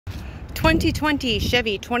2020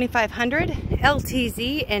 Chevy 2500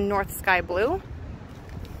 LTZ in North Sky Blue.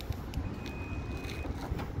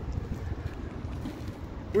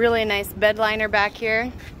 Really nice bed liner back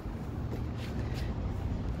here.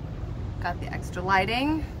 Got the extra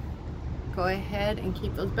lighting. Go ahead and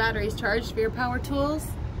keep those batteries charged for your power tools.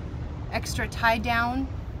 Extra tie down.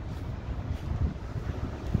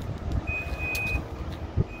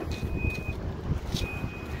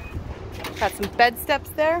 Got some bed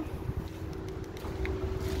steps there.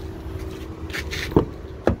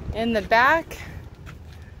 In the back,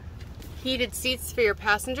 heated seats for your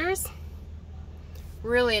passengers.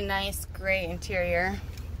 Really nice gray interior.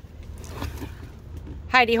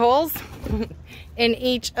 Hidey holes in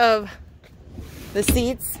each of the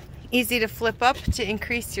seats. Easy to flip up to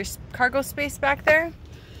increase your cargo space back there.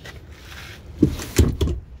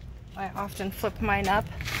 I often flip mine up.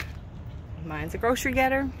 Mine's a grocery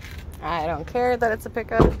getter. I don't care that it's a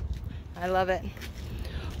pickup. I love it.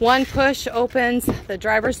 One push opens the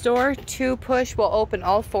driver's door. Two push will open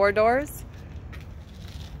all four doors.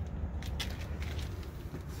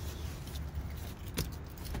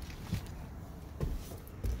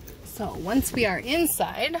 So once we are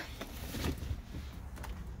inside,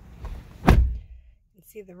 you can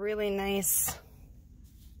see the really nice,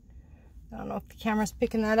 I don't know if the camera's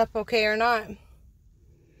picking that up okay or not.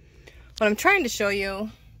 What I'm trying to show you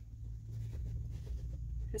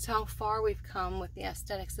is how far we've come with the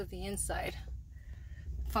aesthetics of the inside.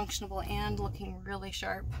 Functional and looking really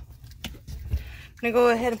sharp. I'm gonna go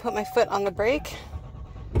ahead and put my foot on the brake.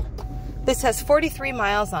 This has 43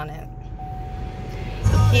 miles on it.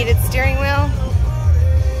 Heated steering wheel.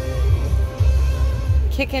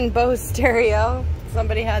 Kickin' Bose stereo.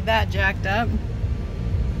 Somebody had that jacked up.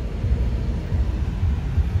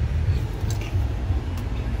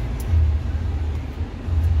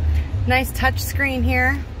 Nice touch screen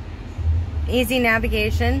here. Easy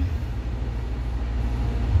navigation.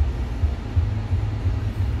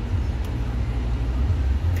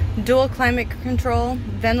 Dual climate control,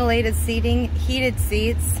 ventilated seating, heated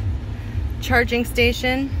seats, charging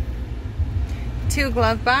station, 2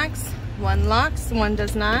 glove box, one locks, one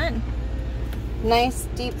does not. Nice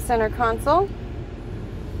deep center console.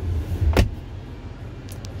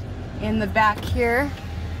 In the back here,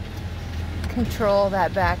 control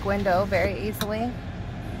that back window very easily.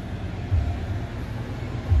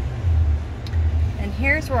 And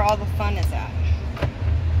here's where all the fun is at.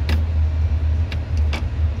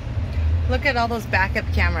 Look at all those backup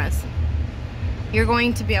cameras. You're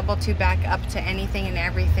going to be able to back up to anything and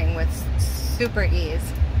everything with super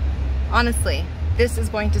ease. Honestly, this is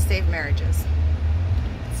going to save marriages.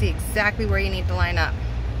 See exactly where you need to line up.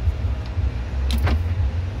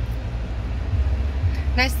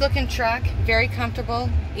 Nice looking truck, very comfortable,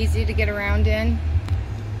 easy to get around in.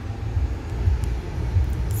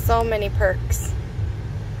 So many perks.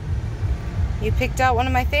 You picked out one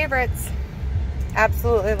of my favorites.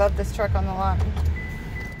 Absolutely love this truck on the lot.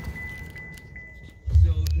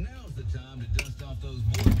 So now's the time to dust off those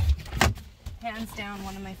boards. Hands down,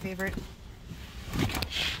 one of my favorite.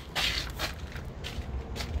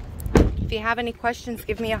 If you have any questions,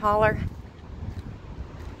 give me a holler.